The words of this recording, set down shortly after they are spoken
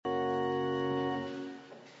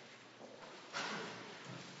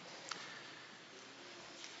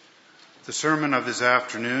The sermon of this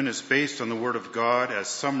afternoon is based on the Word of God as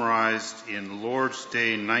summarized in Lord's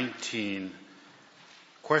Day 19,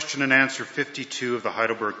 question and answer 52 of the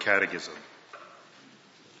Heidelberg Catechism.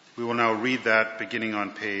 We will now read that beginning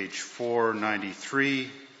on page 493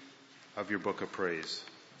 of your Book of Praise.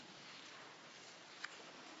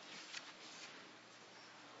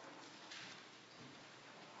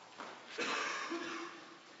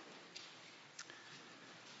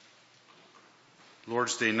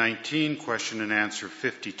 Lord's Day 19, question and answer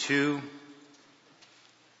 52.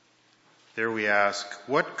 There we ask,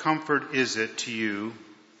 what comfort is it to you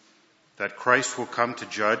that Christ will come to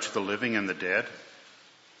judge the living and the dead?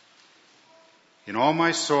 In all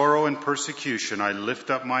my sorrow and persecution I lift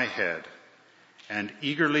up my head and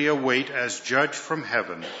eagerly await as judge from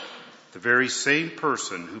heaven the very same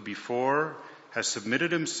person who before has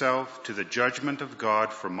submitted himself to the judgment of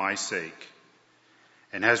God for my sake,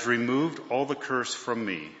 and has removed all the curse from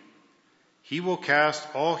me. He will cast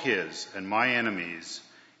all his and my enemies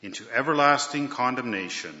into everlasting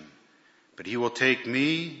condemnation, but he will take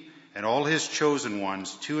me and all his chosen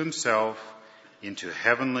ones to himself into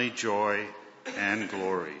heavenly joy and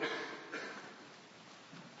glory.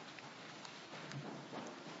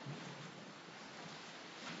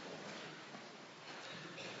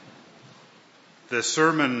 The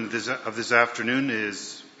sermon of this afternoon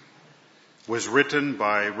was written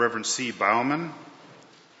by Reverend C. Bauman,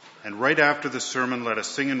 and right after the sermon, let us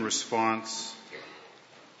sing in response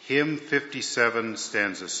hymn 57,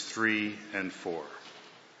 stanzas 3 and 4.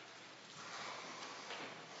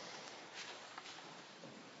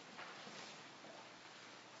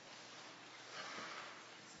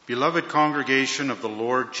 Beloved congregation of the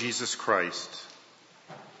Lord Jesus Christ,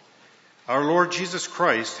 our Lord Jesus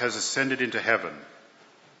Christ has ascended into heaven.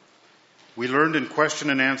 We learned in question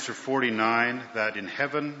and answer 49 that in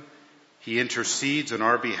heaven he intercedes on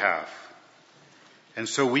our behalf. And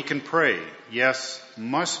so we can pray, yes,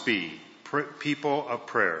 must be people of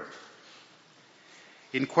prayer.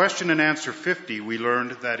 In question and answer 50, we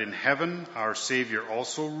learned that in heaven our Savior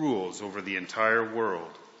also rules over the entire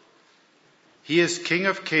world. He is King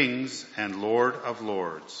of kings and Lord of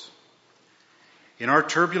lords. In our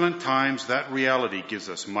turbulent times, that reality gives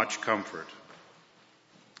us much comfort.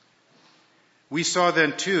 We saw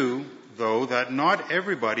then too, though, that not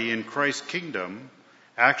everybody in Christ's kingdom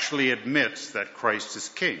actually admits that Christ is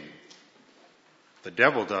king. The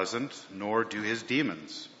devil doesn't, nor do his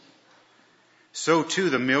demons. So too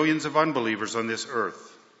the millions of unbelievers on this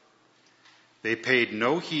earth. They paid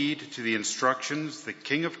no heed to the instructions the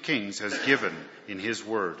King of Kings has given in his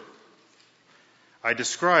word. I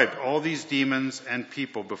described all these demons and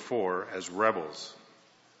people before as rebels.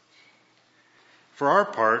 For our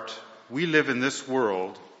part, we live in this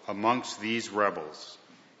world amongst these rebels.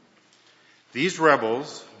 These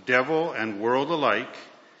rebels, devil and world alike,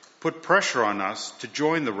 put pressure on us to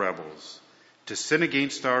join the rebels, to sin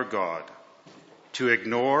against our God, to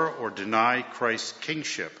ignore or deny Christ's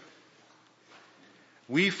kingship.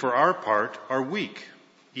 We, for our part, are weak,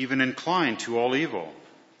 even inclined to all evil.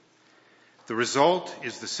 The result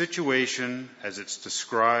is the situation as it's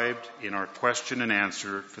described in our question and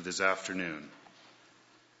answer for this afternoon.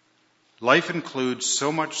 Life includes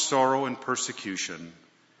so much sorrow and persecution.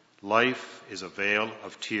 Life is a vale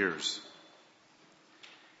of tears.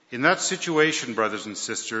 In that situation, brothers and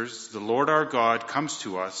sisters, the Lord our God comes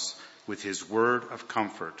to us with his word of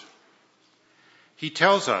comfort. He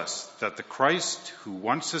tells us that the Christ who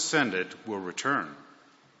once ascended will return.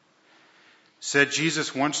 Said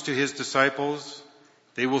Jesus once to his disciples,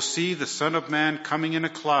 "They will see the Son of Man coming in a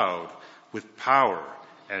cloud with power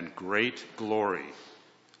and great glory."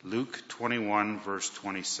 Luke 21, verse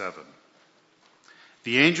 27.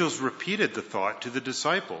 The angels repeated the thought to the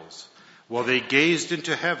disciples while they gazed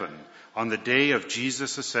into heaven on the day of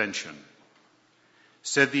Jesus' ascension.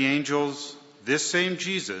 Said the angels, "This same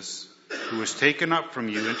Jesus, who was taken up from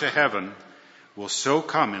you into heaven, will so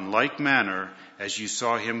come in like manner as you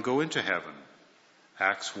saw him go into heaven."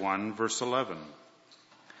 Acts 1, verse 11.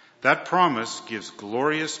 That promise gives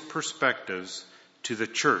glorious perspectives to the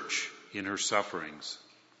church in her sufferings.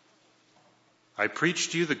 I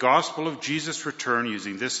preached to you the gospel of Jesus' return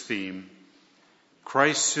using this theme: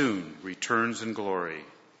 Christ soon returns in glory.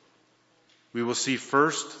 We will see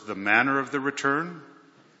first the manner of the return,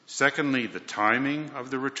 secondly, the timing of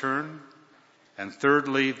the return, and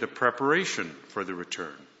thirdly, the preparation for the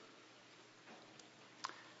return.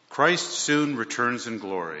 Christ soon returns in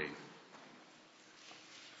glory.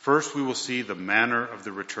 First, we will see the manner of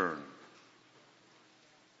the return.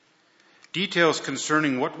 Details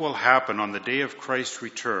concerning what will happen on the day of Christ's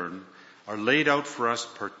return are laid out for us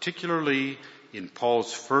particularly in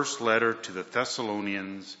Paul's first letter to the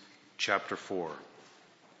Thessalonians, chapter 4.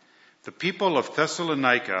 The people of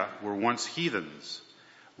Thessalonica were once heathens,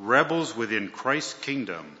 rebels within Christ's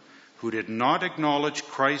kingdom, who did not acknowledge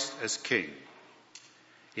Christ as king.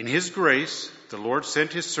 In his grace, the Lord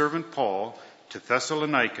sent his servant Paul to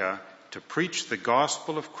Thessalonica to preach the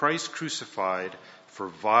gospel of Christ crucified for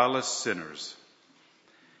vilest sinners.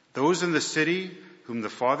 Those in the city whom the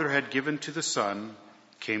Father had given to the Son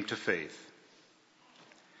came to faith.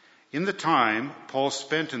 In the time Paul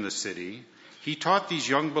spent in the city, he taught these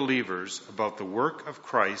young believers about the work of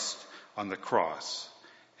Christ on the cross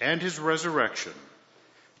and his resurrection,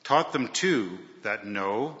 taught them too that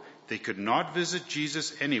no, they could not visit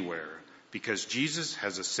Jesus anywhere because Jesus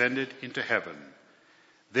has ascended into heaven,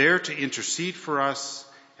 there to intercede for us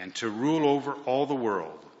and to rule over all the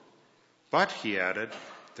world. But, he added,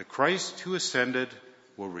 the Christ who ascended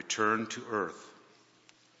will return to earth.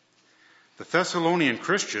 The Thessalonian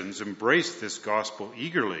Christians embraced this gospel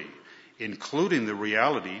eagerly, including the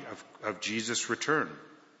reality of Jesus' return.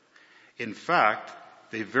 In fact,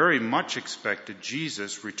 they very much expected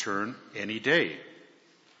Jesus' return any day.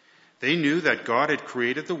 They knew that God had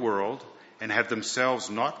created the world and had themselves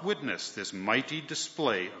not witnessed this mighty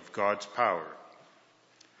display of God's power.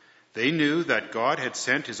 They knew that God had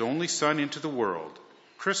sent his only Son into the world,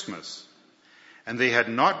 Christmas, and they had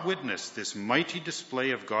not witnessed this mighty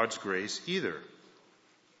display of God's grace either.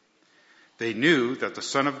 They knew that the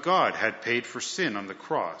Son of God had paid for sin on the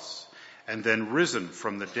cross and then risen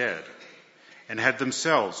from the dead, and had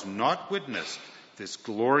themselves not witnessed this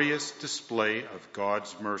glorious display of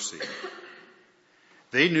God's mercy.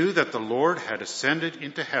 They knew that the Lord had ascended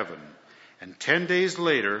into heaven, and 10 days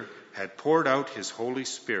later had poured out his Holy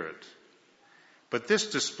Spirit. But this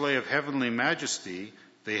display of heavenly majesty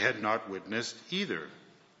they had not witnessed either.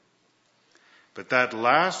 But that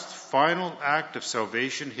last final act of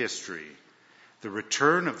salvation history, the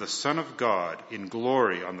return of the Son of God in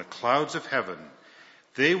glory on the clouds of heaven,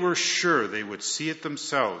 they were sure they would see it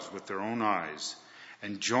themselves with their own eyes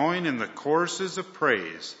and join in the choruses of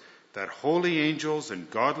praise that holy angels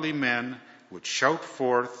and godly men would shout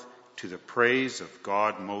forth to the praise of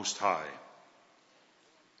God Most High.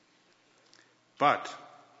 But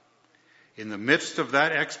in the midst of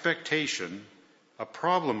that expectation, a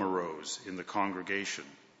problem arose in the congregation.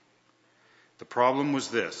 The problem was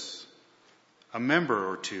this: a member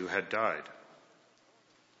or two had died.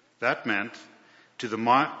 That meant, to the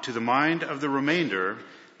mind of the remainder,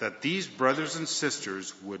 that these brothers and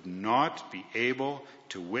sisters would not be able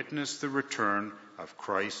to witness the return of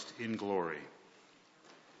Christ in glory.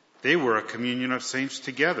 They were a communion of saints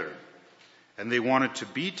together, and they wanted to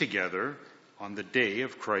be together on the day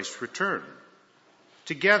of Christ's return,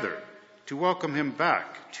 together to welcome him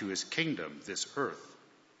back to his kingdom, this earth.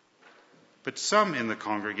 But some in the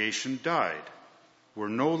congregation died, were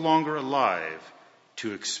no longer alive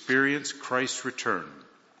to experience Christ's return.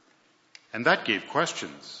 And that gave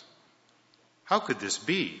questions. How could this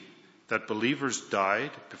be that believers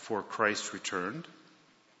died before Christ returned?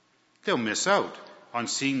 They'll miss out on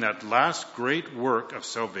seeing that last great work of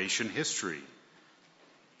salvation history.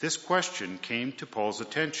 This question came to Paul's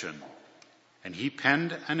attention, and he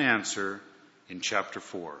penned an answer in chapter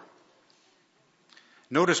 4.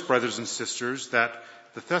 Notice, brothers and sisters, that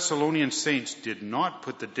the Thessalonian saints did not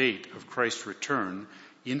put the date of Christ's return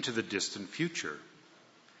into the distant future.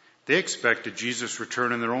 They expected Jesus'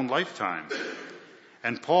 return in their own lifetime.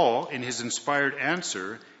 And Paul, in his inspired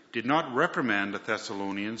answer, did not reprimand the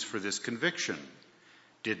Thessalonians for this conviction,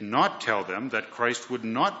 did not tell them that Christ would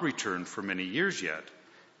not return for many years yet,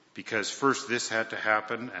 because first this had to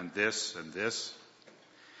happen and this and this.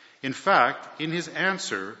 In fact, in his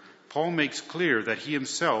answer, Paul makes clear that he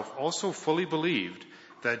himself also fully believed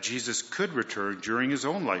that Jesus could return during his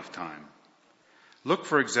own lifetime. Look,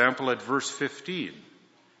 for example, at verse 15.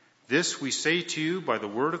 This we say to you by the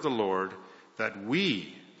word of the Lord, that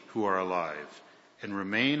we who are alive and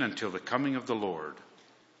remain until the coming of the Lord.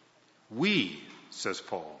 We, says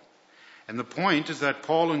Paul. And the point is that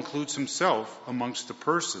Paul includes himself amongst the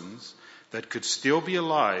persons that could still be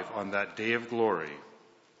alive on that day of glory.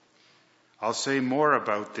 I'll say more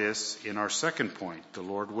about this in our second point, the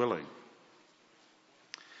Lord willing.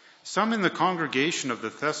 Some in the congregation of the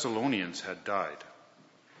Thessalonians had died.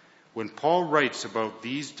 When Paul writes about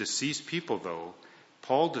these deceased people, though,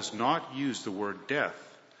 Paul does not use the word death.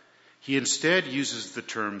 He instead uses the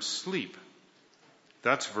term sleep.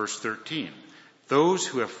 That's verse 13. Those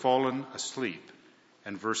who have fallen asleep.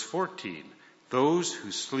 And verse 14. Those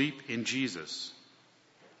who sleep in Jesus.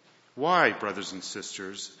 Why, brothers and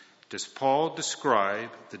sisters, does Paul describe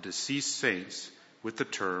the deceased saints with the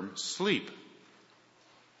term sleep?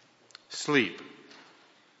 Sleep.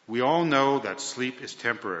 We all know that sleep is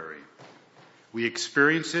temporary. We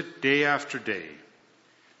experience it day after day.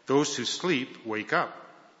 Those who sleep wake up.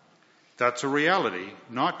 That's a reality,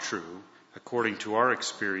 not true, according to our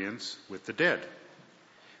experience with the dead.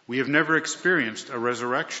 We have never experienced a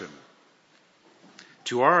resurrection.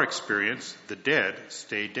 To our experience, the dead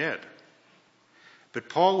stay dead. But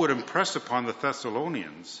Paul would impress upon the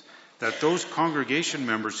Thessalonians that those congregation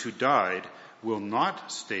members who died will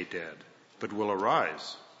not stay dead, but will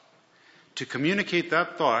arise. To communicate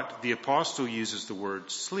that thought, the apostle uses the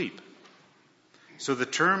word sleep. So the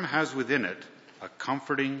term has within it a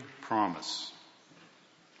comforting promise.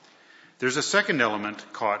 There's a second element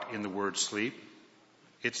caught in the word sleep.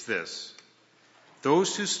 It's this: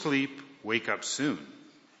 those who sleep wake up soon.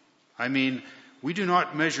 I mean, we do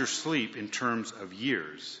not measure sleep in terms of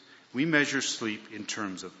years. We measure sleep in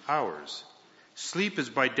terms of hours. Sleep is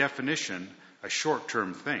by definition a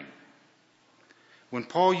short-term thing. When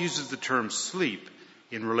Paul uses the term sleep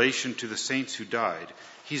in relation to the saints who died,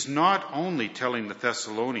 he's not only telling the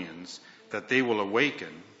Thessalonians that they will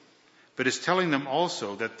awaken, but is telling them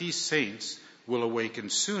also that these saints will awaken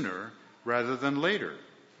sooner rather than later.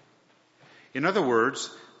 In other words,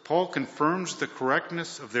 Paul confirms the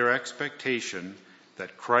correctness of their expectation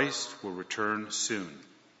that Christ will return soon.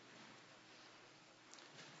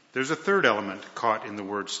 There's a third element caught in the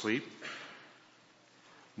word sleep.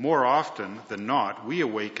 More often than not, we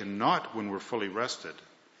awaken not when we're fully rested,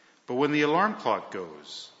 but when the alarm clock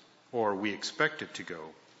goes, or we expect it to go.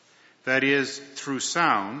 That is, through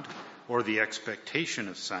sound, or the expectation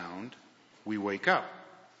of sound, we wake up.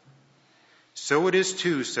 So it is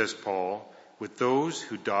too, says Paul, with those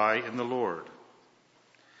who die in the Lord.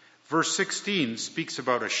 Verse 16 speaks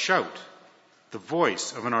about a shout, the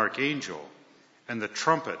voice of an archangel, and the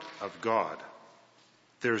trumpet of God.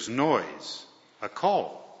 There's noise, a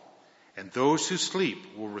call, and those who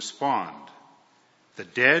sleep will respond. The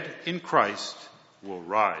dead in Christ will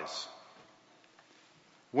rise.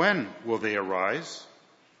 When will they arise?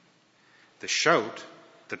 The shout,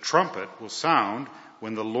 the trumpet, will sound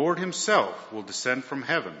when the Lord himself will descend from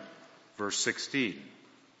heaven. Verse 16.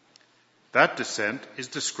 That descent is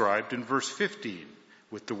described in verse 15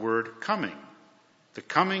 with the word coming, the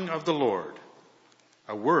coming of the Lord,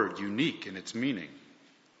 a word unique in its meaning.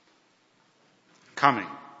 Coming.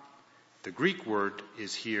 The Greek word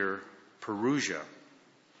is here parousia.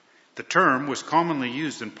 The term was commonly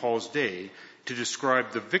used in Paul's day to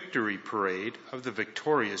describe the victory parade of the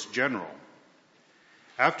victorious general.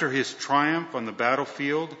 After his triumph on the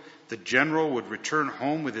battlefield, the general would return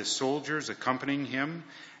home with his soldiers accompanying him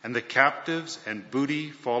and the captives and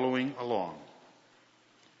booty following along.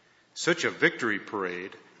 Such a victory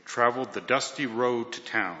parade traveled the dusty road to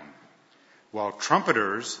town, while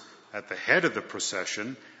trumpeters at the head of the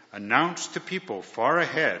procession announced to people far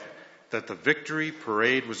ahead that the victory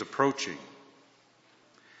parade was approaching.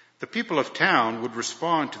 The people of town would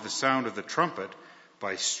respond to the sound of the trumpet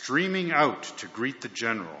by streaming out to greet the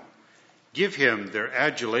general, give him their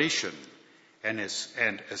adulation, and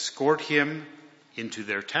escort him into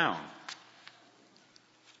their town.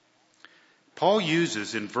 Paul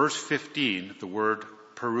uses in verse 15 the word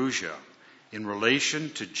parousia in relation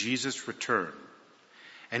to Jesus' return.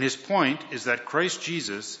 And his point is that Christ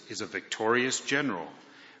Jesus is a victorious general,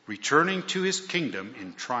 returning to his kingdom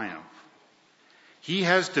in triumph. He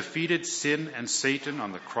has defeated sin and Satan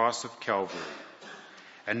on the cross of Calvary,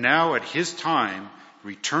 and now at his time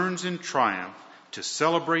returns in triumph to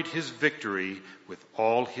celebrate his victory with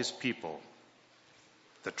all his people.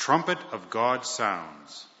 The trumpet of God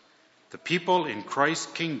sounds. The people in Christ's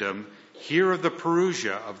kingdom hear of the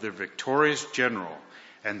parousia of their victorious general,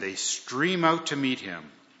 and they stream out to meet him.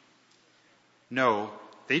 No,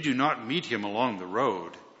 they do not meet him along the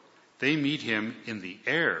road. They meet him in the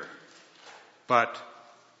air. But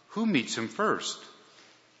who meets him first?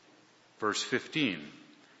 Verse 15.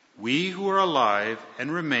 We who are alive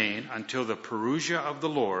and remain until the parousia of the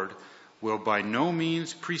Lord will by no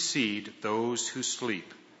means precede those who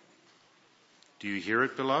sleep. Do you hear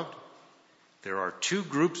it, beloved? There are two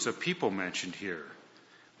groups of people mentioned here.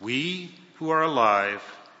 We who are alive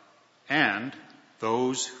and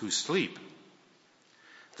those who sleep.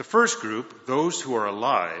 The first group, those who are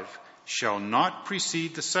alive, shall not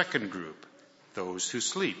precede the second group, those who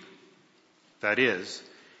sleep. That is,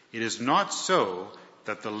 it is not so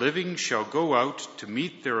that the living shall go out to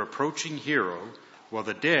meet their approaching hero while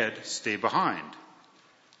the dead stay behind.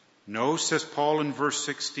 No, says Paul in verse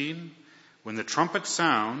 16, when the trumpet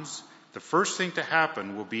sounds, the first thing to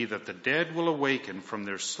happen will be that the dead will awaken from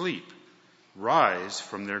their sleep, rise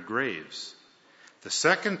from their graves. The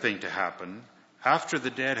second thing to happen, after the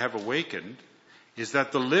dead have awakened, is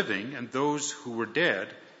that the living and those who were dead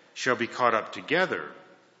shall be caught up together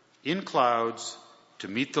in clouds to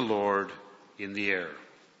meet the Lord in the air.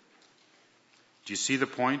 Do you see the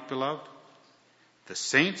point, beloved? The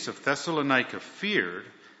saints of Thessalonica feared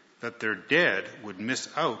that their dead would miss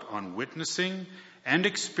out on witnessing and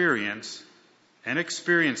experiencing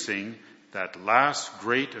that last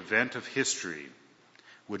great event of history,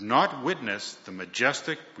 would not witness the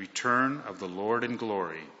majestic return of the Lord in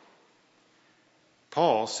glory.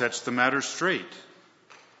 Paul sets the matter straight.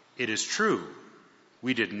 It is true,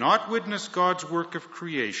 we did not witness God's work of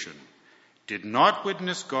creation, did not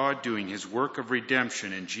witness God doing his work of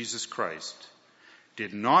redemption in Jesus Christ,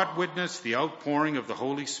 did not witness the outpouring of the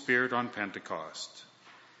Holy Spirit on Pentecost.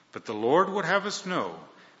 But the Lord would have us know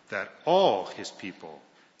that all his people,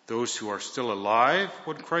 those who are still alive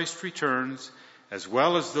when Christ returns, as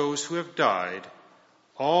well as those who have died,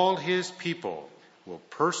 all his people will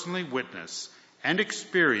personally witness and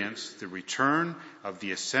experience the return of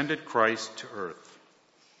the ascended Christ to earth.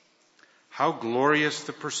 How glorious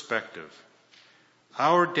the perspective!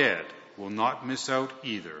 Our dead will not miss out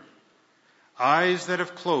either. Eyes that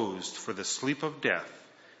have closed for the sleep of death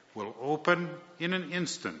will open in an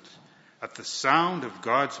instant at the sound of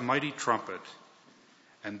God's mighty trumpet,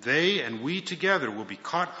 and they and we together will be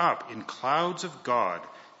caught up in clouds of God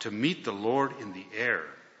to meet the Lord in the air.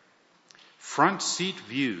 Front seat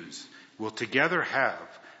views will together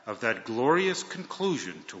have of that glorious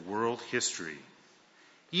conclusion to world history.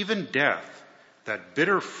 Even death, that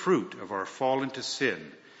bitter fruit of our fall into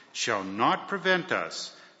sin, shall not prevent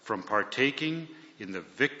us from partaking in the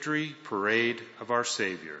victory parade of our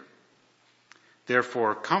Savior.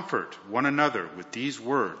 Therefore, comfort one another with these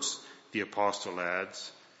words, the apostle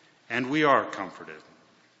adds, and we are comforted.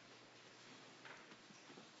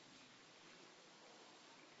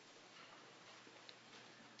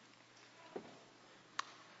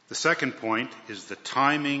 The second point is the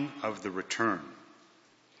timing of the return.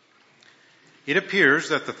 It appears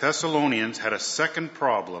that the Thessalonians had a second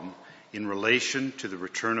problem in relation to the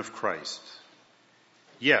return of Christ.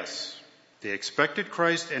 Yes, they expected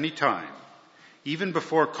Christ any time, even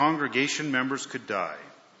before congregation members could die.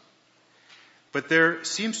 But there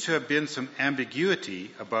seems to have been some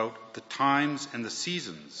ambiguity about the times and the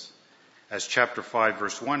seasons, as chapter 5,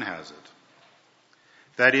 verse 1 has it.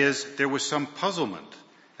 That is, there was some puzzlement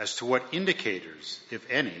as to what indicators, if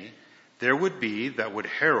any, there would be that would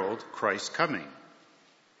herald Christ's coming.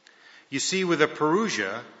 You see, with a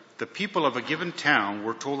Perusia, the people of a given town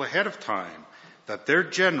were told ahead of time that their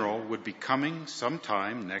general would be coming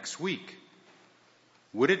sometime next week.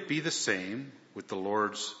 Would it be the same with the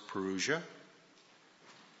Lord's Perusia?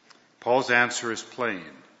 Paul's answer is plain.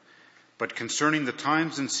 But concerning the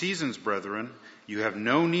times and seasons, brethren, you have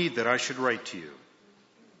no need that I should write to you.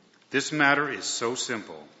 This matter is so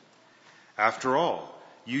simple. After all,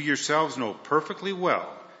 you yourselves know perfectly well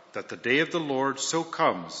that the day of the Lord so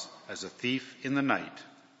comes as a thief in the night.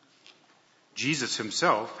 Jesus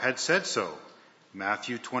himself had said so,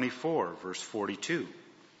 Matthew 24, verse 42.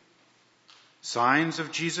 Signs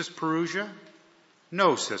of Jesus' Perusia?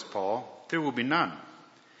 No, says Paul, there will be none.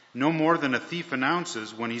 No more than a thief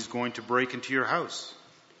announces when he's going to break into your house.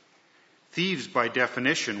 Thieves, by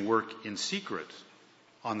definition, work in secret,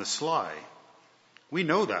 on the sly. We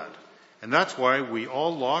know that, and that's why we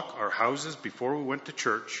all lock our houses before we went to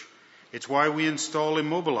church. It's why we install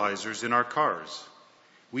immobilizers in our cars.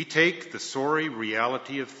 We take the sorry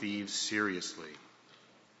reality of thieves seriously.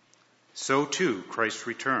 So too, Christ's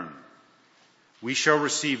return. We shall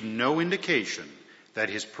receive no indication that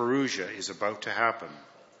his Perusia is about to happen.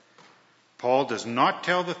 Paul does not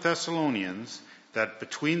tell the Thessalonians that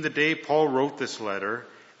between the day Paul wrote this letter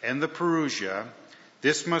and the Perusia,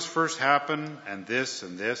 this must first happen and this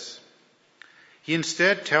and this. He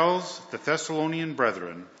instead tells the Thessalonian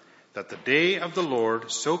brethren that the day of the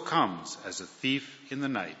Lord so comes as a thief in the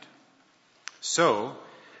night. So,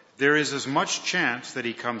 there is as much chance that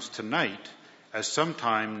he comes tonight as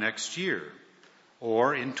sometime next year,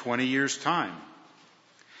 or in 20 years' time.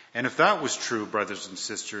 And if that was true, brothers and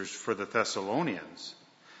sisters, for the Thessalonians,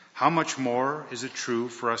 how much more is it true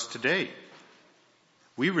for us today?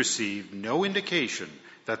 We receive no indication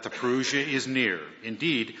that the Perusia is near.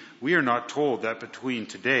 Indeed, we are not told that between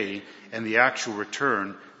today and the actual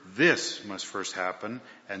return, this must first happen,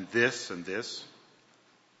 and this and this.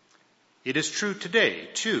 It is true today,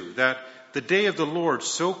 too, that the day of the Lord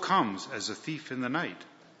so comes as a thief in the night.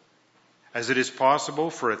 As it is possible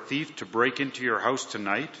for a thief to break into your house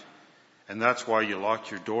tonight, and that's why you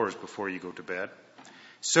lock your doors before you go to bed,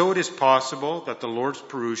 so it is possible that the Lord's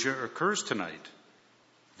Perusia occurs tonight.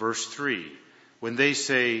 Verse 3, When they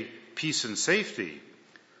say peace and safety,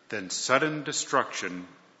 then sudden destruction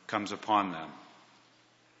comes upon them.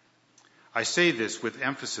 I say this with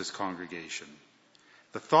emphasis, congregation.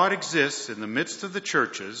 The thought exists in the midst of the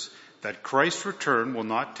churches that Christ's return will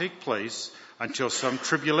not take place until some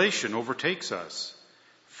tribulation overtakes us.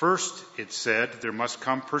 First, it said, there must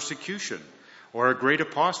come persecution, or a great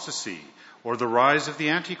apostasy, or the rise of the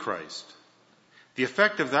Antichrist. The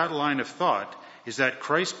effect of that line of thought is that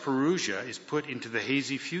Christ's parousia is put into the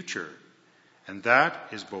hazy future, and that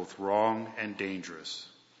is both wrong and dangerous.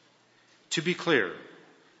 To be clear,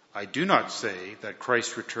 I do not say that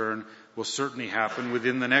Christ's return will certainly happen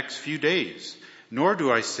within the next few days, nor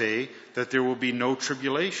do I say that there will be no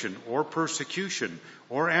tribulation or persecution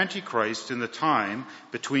or Antichrist in the time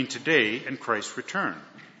between today and Christ's return.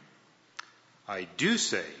 I do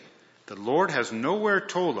say the Lord has nowhere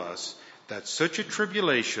told us that such a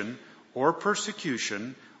tribulation or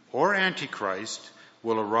persecution or Antichrist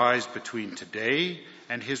will arise between today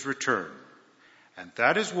and his return. And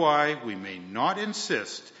that is why we may not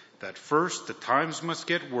insist that first the times must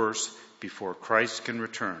get worse before Christ can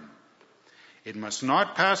return. It must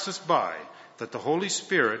not pass us by that the Holy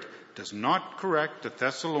Spirit does not correct the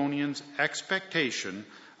Thessalonians' expectation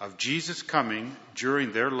of Jesus coming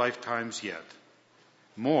during their lifetimes yet.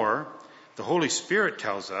 More, the Holy Spirit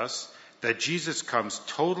tells us that Jesus comes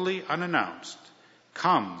totally unannounced,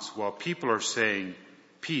 comes while people are saying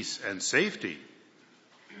peace and safety.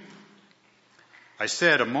 I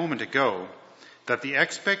said a moment ago that the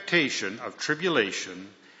expectation of tribulation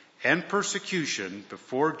and persecution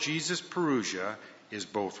before Jesus' parousia is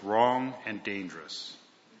both wrong and dangerous.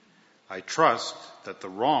 I trust that the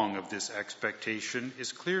wrong of this expectation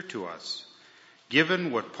is clear to us,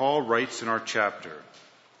 given what Paul writes in our chapter.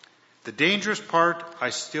 The dangerous part I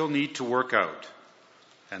still need to work out,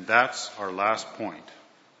 and that's our last point.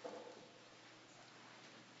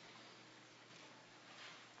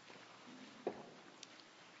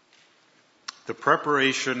 The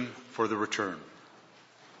preparation for the return.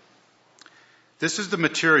 This is the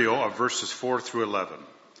material of verses 4 through 11.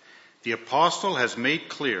 The apostle has made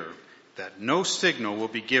clear that no signal will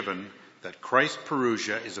be given that Christ's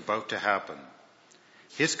parousia is about to happen.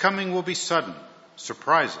 His coming will be sudden,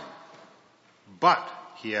 surprising. But,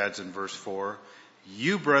 he adds in verse 4,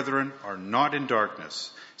 you, brethren, are not in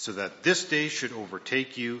darkness, so that this day should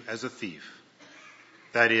overtake you as a thief.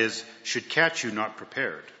 That is, should catch you not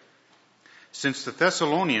prepared. Since the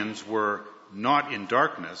Thessalonians were not in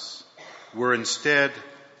darkness, were instead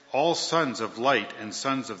all sons of light and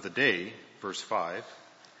sons of the day, verse 5,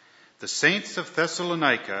 the saints of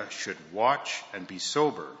Thessalonica should watch and be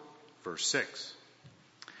sober, verse 6.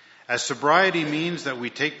 As sobriety means that we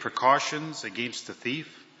take precautions against the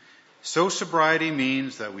thief, so sobriety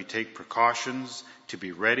means that we take precautions to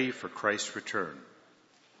be ready for Christ's return.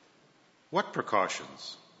 What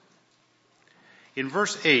precautions? In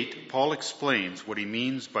verse 8, Paul explains what he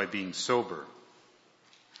means by being sober.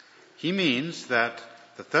 He means that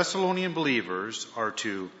the Thessalonian believers are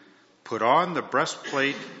to put on the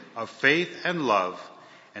breastplate of faith and love,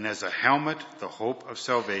 and as a helmet, the hope of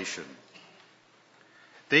salvation.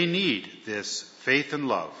 They need this faith and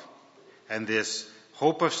love and this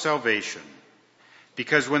hope of salvation,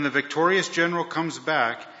 because when the victorious general comes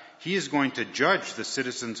back, he is going to judge the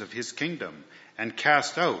citizens of his kingdom and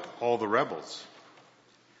cast out all the rebels.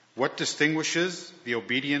 What distinguishes the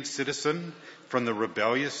obedient citizen from the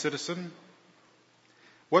rebellious citizen?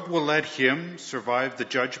 What will let him survive the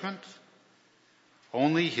judgment?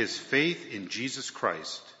 Only his faith in Jesus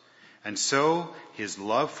Christ, and so his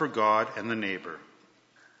love for God and the neighbor.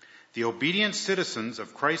 The obedient citizens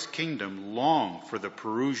of Christ's kingdom long for the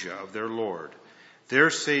parousia of their Lord, their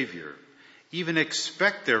Savior, even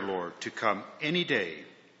expect their Lord to come any day.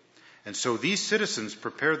 And so these citizens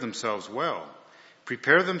prepare themselves well,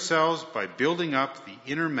 prepare themselves by building up the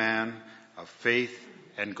inner man of faith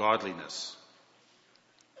and godliness.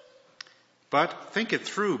 But think it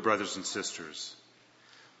through, brothers and sisters.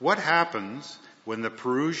 What happens when the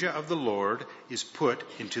parousia of the Lord is put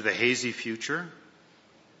into the hazy future?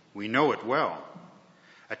 We know it well.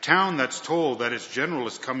 A town that's told that its general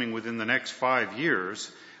is coming within the next 5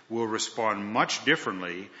 years will respond much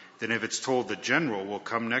differently than if it's told the general will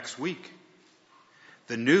come next week.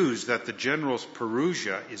 The news that the general's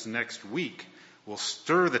parousia is next week will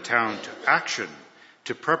stir the town to action,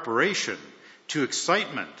 to preparation, to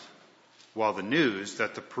excitement, while the news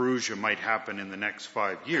that the parousia might happen in the next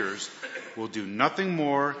 5 years will do nothing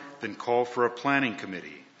more than call for a planning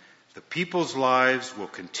committee. The people's lives will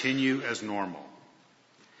continue as normal.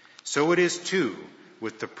 So it is too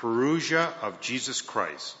with the parousia of Jesus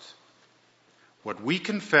Christ. What we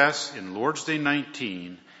confess in Lord's Day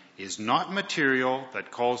 19 is not material that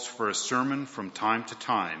calls for a sermon from time to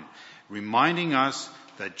time, reminding us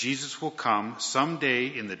that Jesus will come someday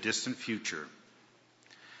in the distant future.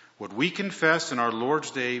 What we confess in our Lord's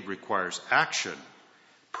Day requires action,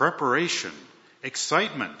 preparation,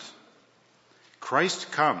 excitement.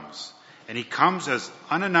 Christ comes, and he comes as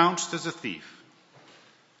unannounced as a thief.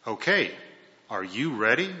 Okay, are you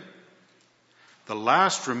ready? The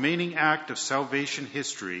last remaining act of salvation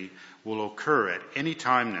history will occur at any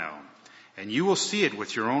time now, and you will see it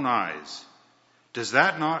with your own eyes. Does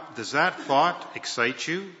that thought excite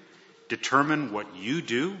you? Determine what you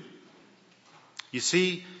do? You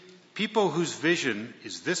see, people whose vision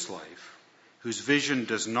is this life, whose vision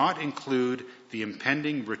does not include the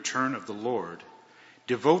impending return of the Lord,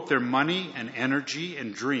 devote their money and energy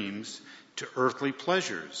and dreams to earthly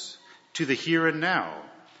pleasures, to the here and now,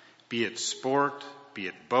 be it sport, be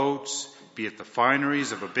it boats, be it the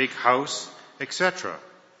fineries of a big house, etc.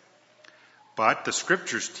 But the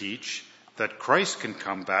scriptures teach that Christ can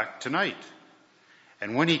come back tonight.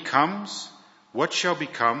 And when he comes, what shall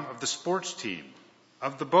become of the sports team,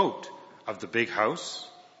 of the boat, of the big house?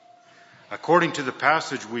 According to the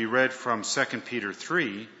passage we read from 2 Peter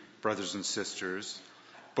 3, brothers and sisters,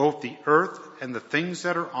 both the earth and the things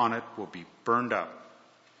that are on it will be burned up.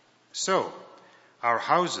 So, our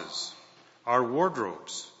houses, our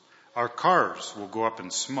wardrobes, our cars will go up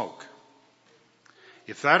in smoke.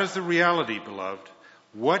 If that is the reality, beloved,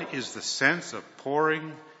 what is the sense of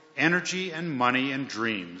pouring energy and money and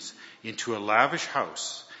dreams into a lavish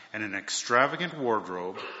house and an extravagant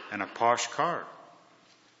wardrobe and a posh car?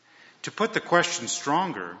 To put the question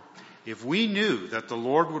stronger, if we knew that the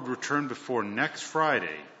Lord would return before next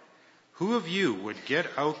Friday, who of you would get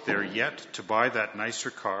out there yet to buy that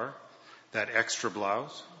nicer car, that extra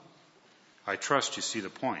blouse? I trust you see the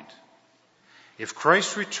point. If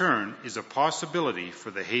Christ's return is a possibility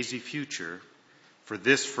for the hazy future, for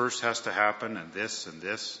this first has to happen and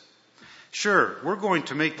this, sure, we're going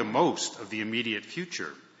to make the most of the immediate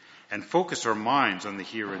future and focus our minds on the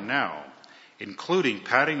here and now, including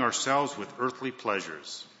patting ourselves with earthly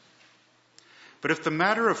pleasures. But if the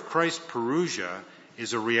matter of Christ's parousia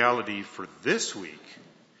is a reality for this week,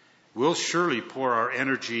 we'll surely pour our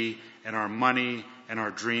energy and our money and our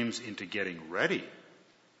dreams into getting ready.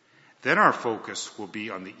 Then our focus will be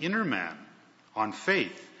on the inner man, on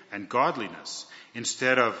faith and godliness,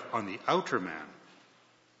 instead of on the outer man.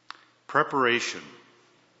 Preparation.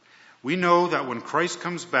 We know that when Christ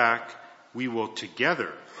comes back, we will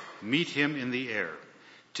together meet him in the air,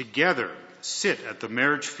 together sit at the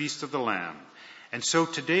marriage feast of the Lamb. And so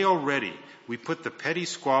today already we put the petty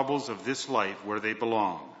squabbles of this life where they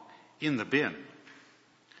belong, in the bin.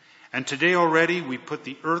 And today already we put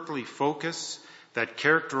the earthly focus that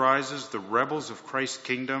characterizes the rebels of Christ's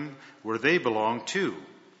kingdom where they belong too,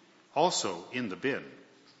 also in the bin.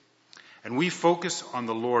 And we focus on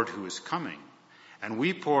the Lord who is coming, and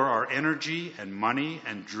we pour our energy and money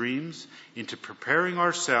and dreams into preparing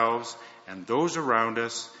ourselves and those around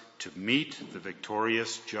us to meet the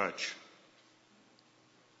victorious judge.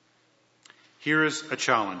 Here is a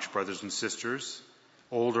challenge, brothers and sisters,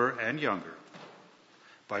 older and younger.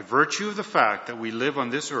 By virtue of the fact that we live on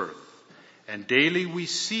this earth, and daily we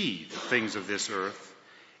see the things of this earth,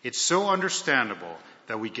 it's so understandable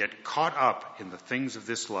that we get caught up in the things of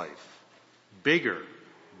this life. Bigger,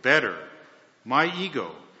 better, my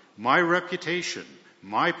ego, my reputation,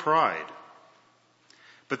 my pride.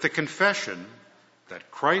 But the confession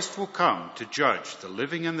that Christ will come to judge the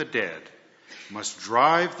living and the dead must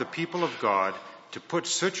drive the people of God to put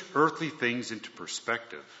such earthly things into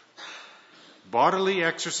perspective. Bodily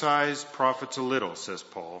exercise profits a little, says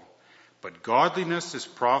Paul, but godliness is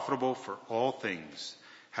profitable for all things,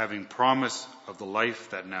 having promise of the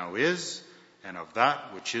life that now is and of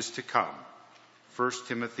that which is to come. 1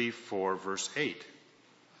 Timothy 4, verse 8.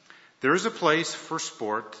 There is a place for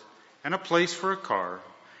sport, and a place for a car,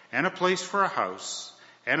 and a place for a house,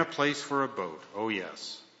 and a place for a boat. Oh,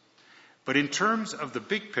 yes. But in terms of the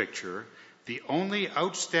big picture, the only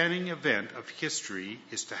outstanding event of history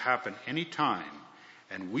is to happen any time,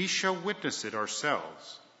 and we shall witness it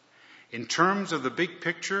ourselves. In terms of the big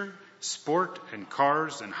picture, sport and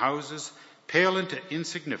cars and houses pale into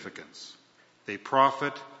insignificance. They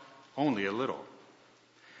profit only a little.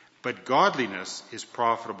 But godliness is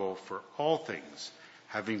profitable for all things,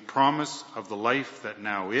 having promise of the life that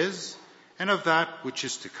now is and of that which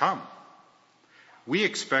is to come. We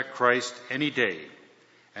expect Christ any day,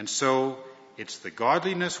 and so it's the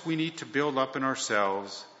godliness we need to build up in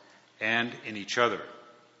ourselves and in each other.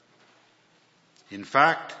 In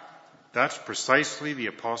fact, that's precisely the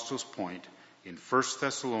apostle's point in 1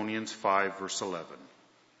 Thessalonians 5, verse 11.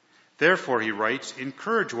 Therefore, he writes,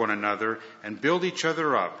 encourage one another and build each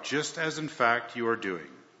other up, just as in fact you are doing.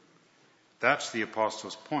 That's the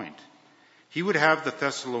apostle's point. He would have the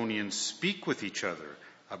Thessalonians speak with each other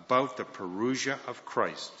about the parousia of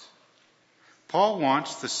Christ. Paul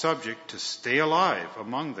wants the subject to stay alive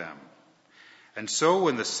among them. And so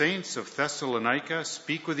when the saints of Thessalonica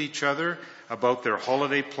speak with each other about their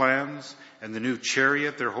holiday plans and the new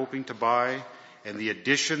chariot they're hoping to buy and the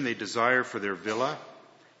addition they desire for their villa,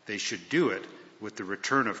 they should do it with the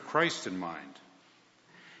return of Christ in mind.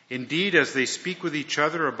 Indeed, as they speak with each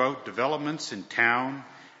other about developments in town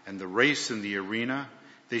and the race in the arena,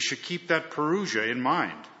 they should keep that parousia in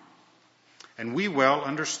mind. And we well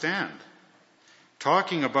understand.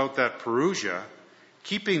 Talking about that parousia,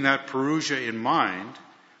 keeping that parousia in mind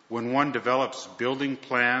when one develops building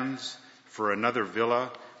plans for another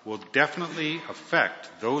villa will definitely affect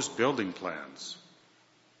those building plans.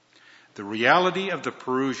 The reality of the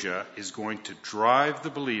parousia is going to drive the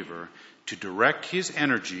believer to direct his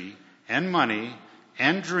energy and money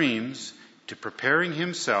and dreams to preparing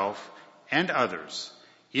himself and others,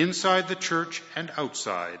 inside the church and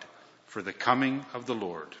outside, for the coming of the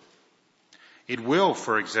Lord. It will,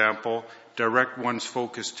 for example, direct one's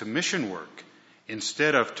focus to mission work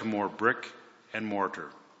instead of to more brick and mortar.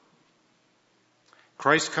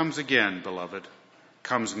 Christ comes again, beloved,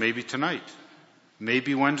 comes maybe tonight,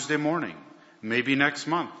 maybe Wednesday morning, maybe next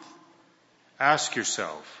month. Ask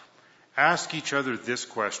yourself, ask each other this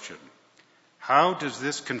question: how does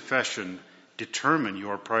this confession determine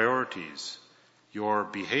your priorities, your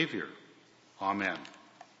behavior? Amen.